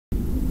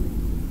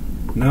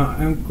Now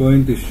I'm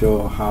going to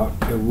show how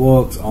it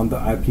works on the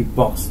IP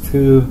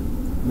Box2.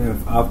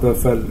 After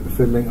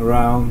fiddling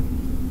around,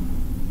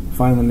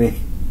 finally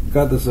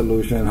got the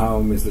solution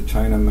how Mr.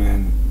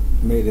 Chinaman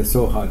made it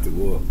so hard to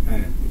work.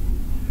 And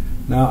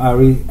now I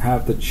already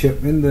have the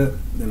chip in the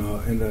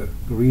in the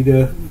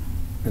reader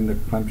in the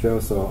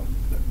clamshell, so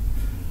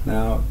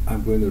now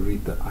I'm going to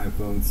read the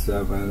iPhone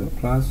 7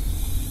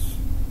 Plus,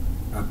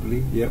 I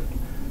believe. Yep.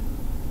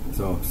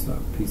 So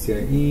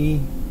PCIe.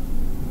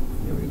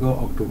 Here we go.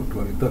 October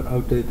 23rd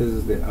update. This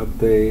is the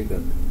update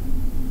that.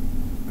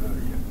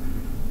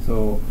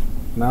 So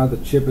now the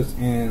chip is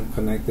in,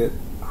 connected.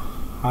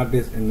 Hard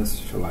disk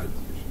initialization.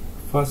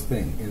 First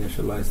thing,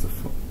 initialize the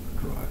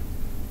drive.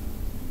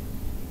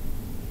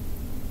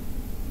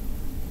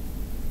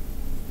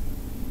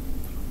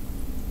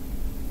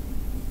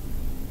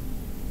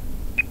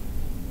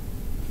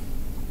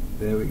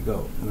 There we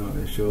go. Now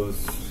it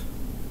shows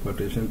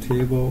partition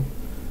table,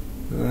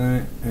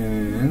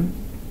 and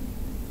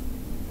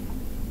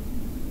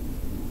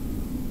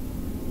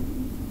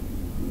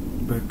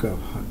backup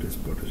hard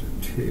disk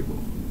partition table.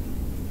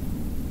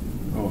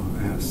 Oh,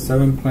 I have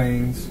 7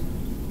 planes.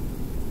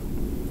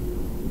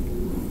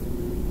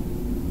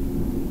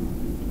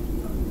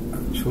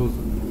 I've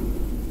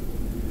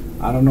chosen.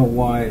 I don't know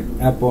why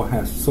Apple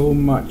has so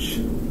much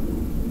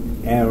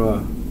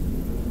error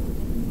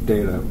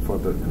data for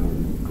the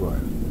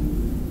drive.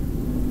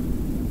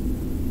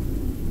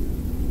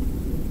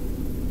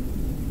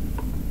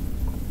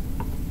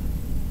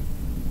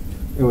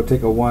 It will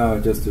take a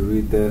while just to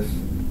read this.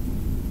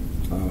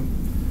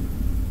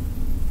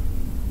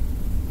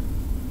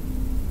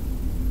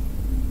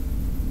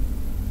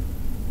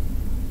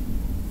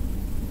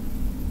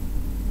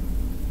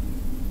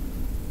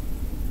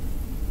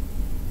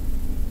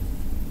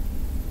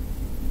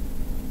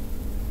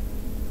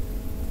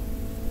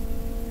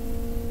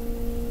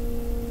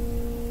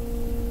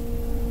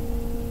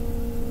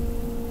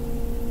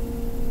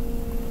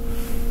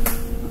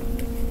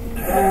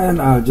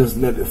 And I'll just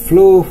let it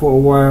flow for a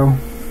while.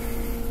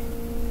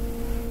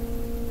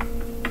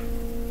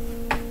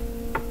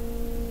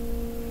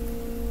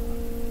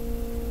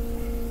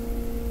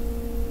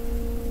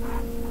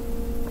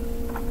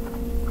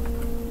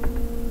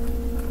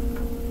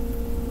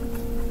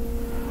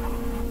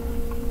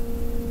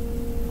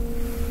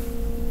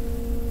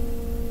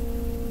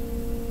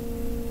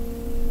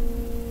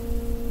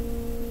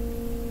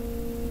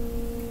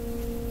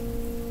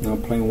 Now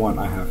plane 1,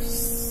 I have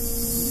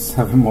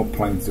 7 more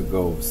planes to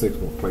go, 6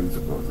 more planes to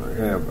go. So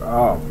yeah,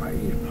 oh my,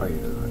 each plane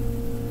is it.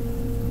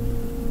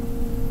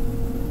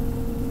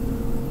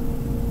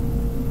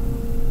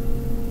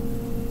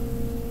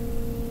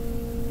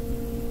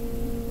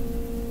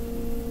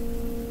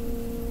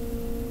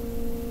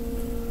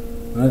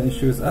 The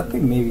issue is, I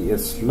think maybe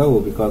it's slow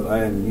because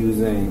I am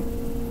using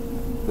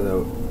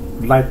the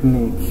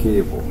lightning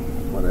cable,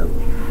 whatever.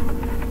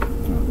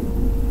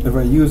 If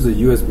I use the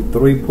USB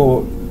 3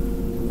 port,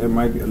 it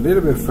might be a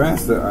little bit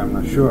faster. I'm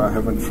not sure. I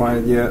haven't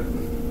tried yet.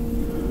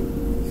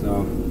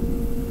 So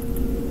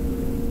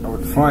I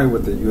would try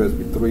with the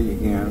USB 3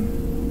 again.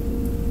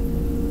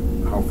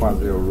 How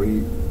fast they'll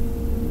read.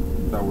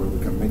 That way we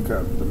can make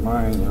up the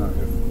mind.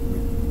 If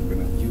we're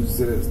gonna use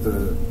it as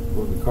the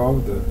what we call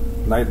the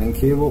lightning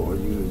cable or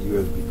use a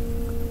USB.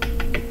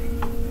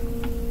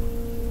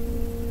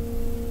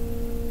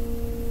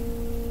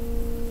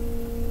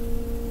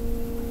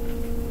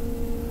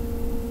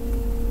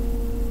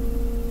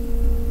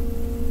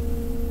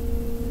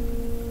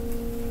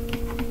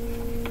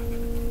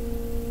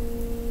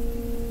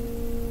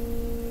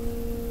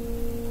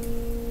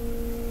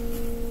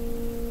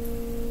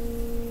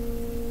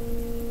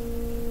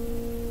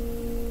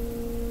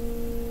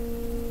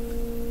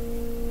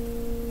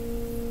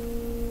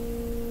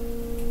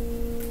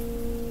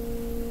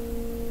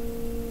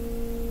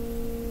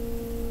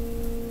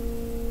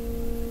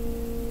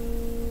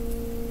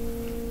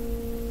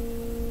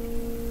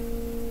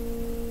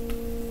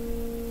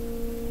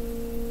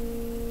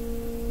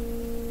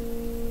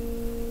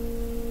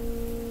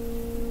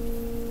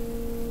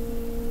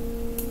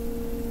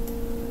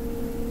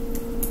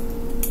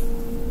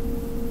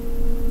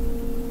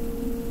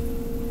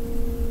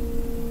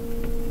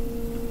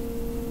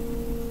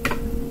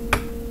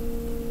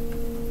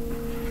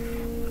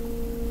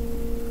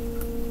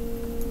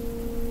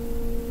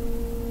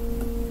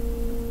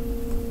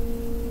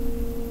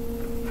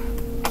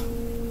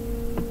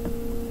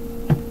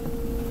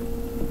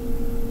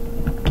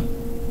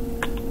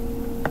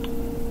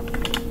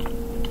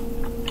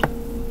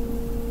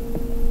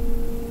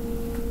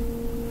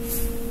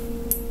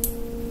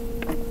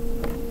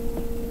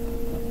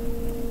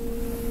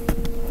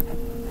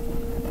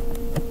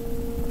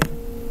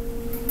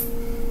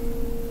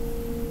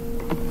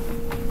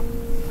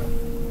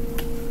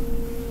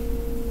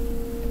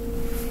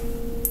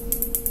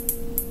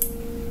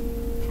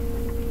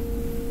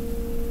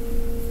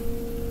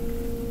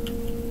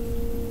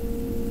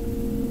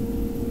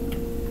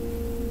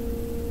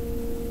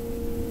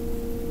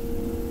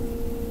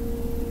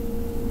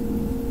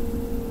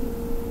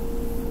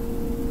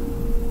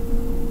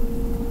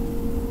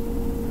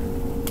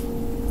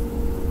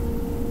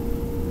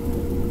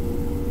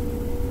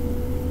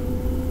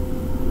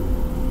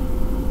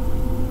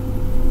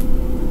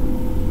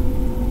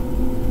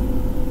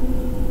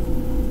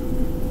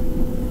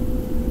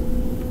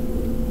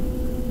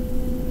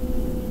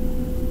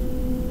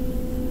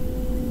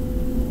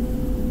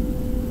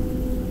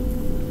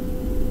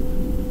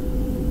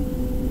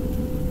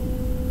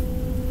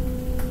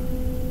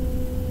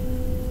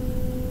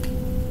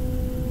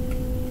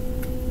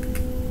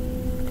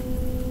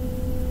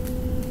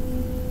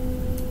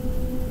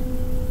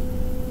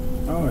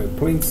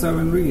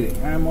 0.7 reading.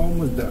 I'm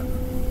almost done.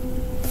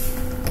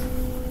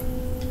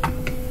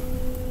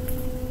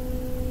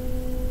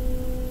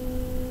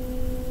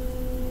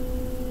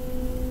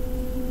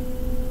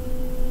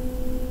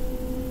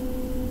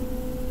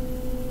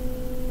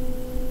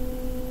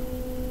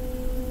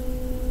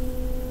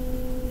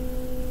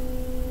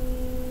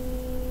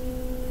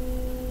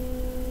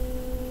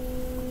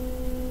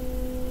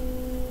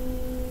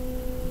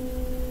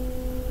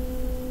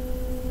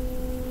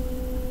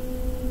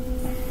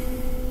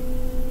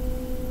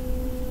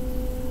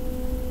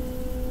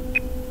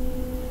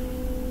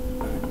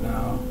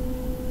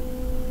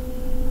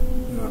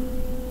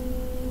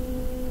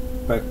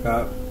 Back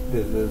up.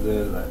 This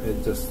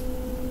is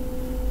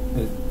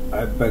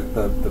I backed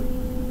up the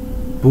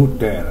boot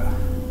data.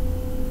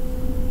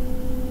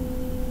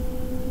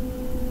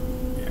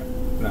 Yeah.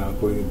 Now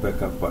going to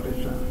back up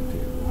partition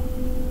table.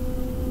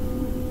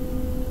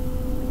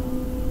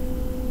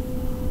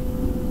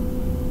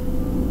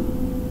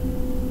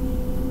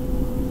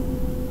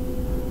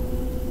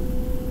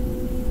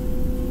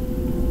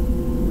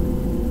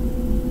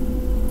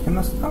 Can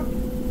I stop?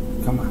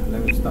 Come on,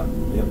 let me stop.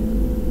 Yep.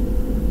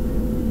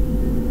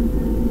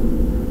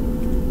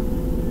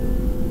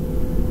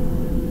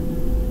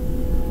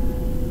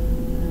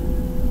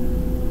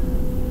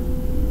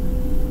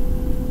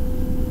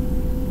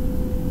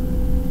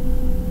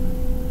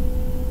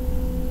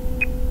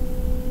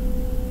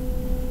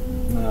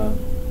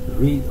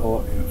 Read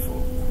all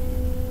info.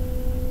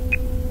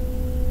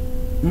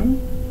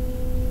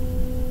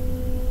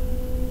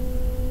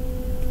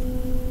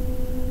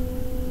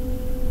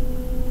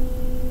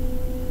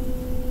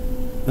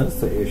 That's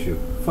the issue.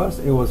 First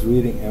it was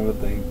reading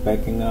everything,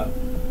 backing up.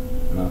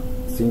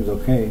 Seems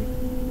okay.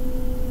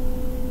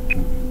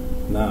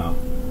 Now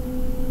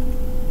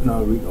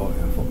read all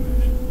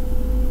information.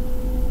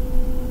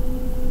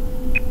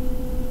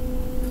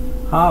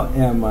 How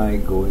am I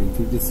going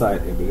to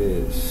decide if it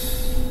is?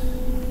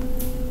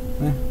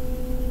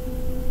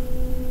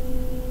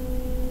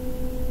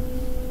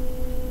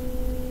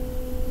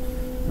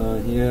 So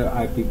here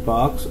IP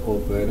box,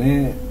 open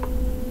it.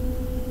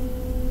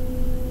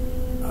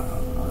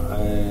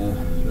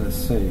 Let's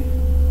see,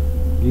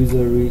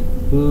 user read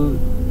boot.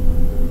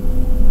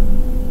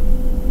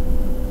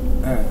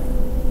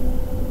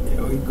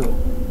 Here we go.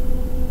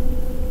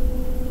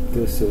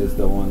 This is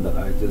the one that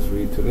I just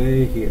read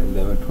today. Here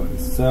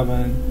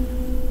 11:27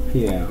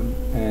 p.m.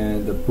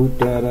 and the boot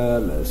data.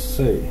 Let's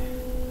see.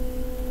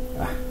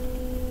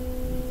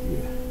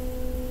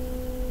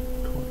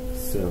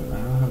 27. I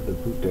don't have the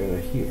boot data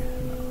here.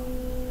 No.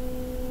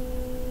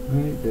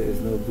 Right, there is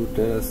no boot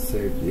data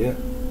saved yet.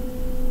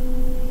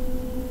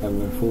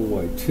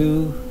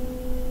 M4Y2,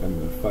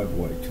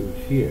 M5Y2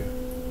 here.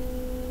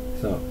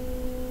 So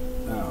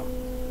now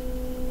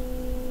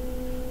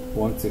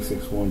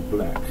 1661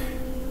 black.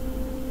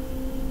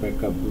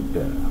 Backup boot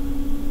data.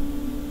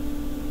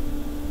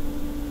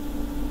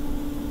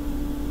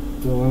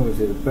 So when we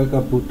say the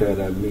backup boot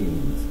data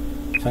means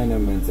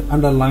Chinaman said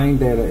underlying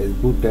data is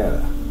boot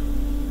data.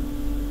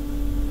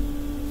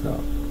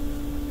 So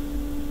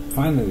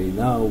finally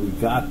now we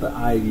got the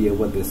idea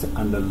what this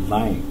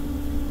underlying.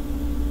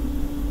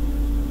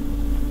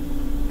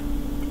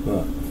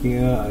 But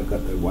here I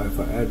got the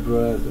Wi-Fi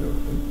address,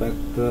 everything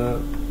backed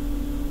up.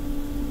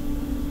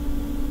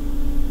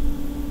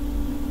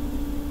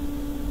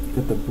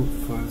 Get the boot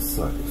file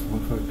size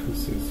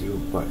 15260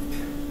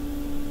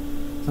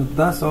 byte. So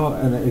that's all.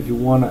 And if you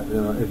wanna,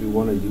 if you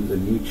wanna use a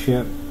new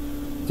chip,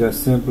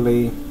 just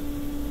simply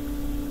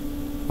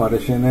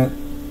partition it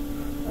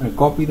and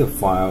copy the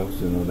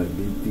files. Like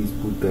these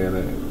boot data,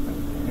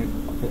 everything,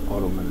 and it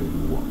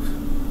automatically works.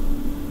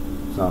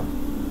 So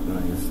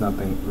it's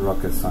nothing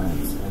rocket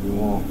science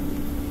anymore.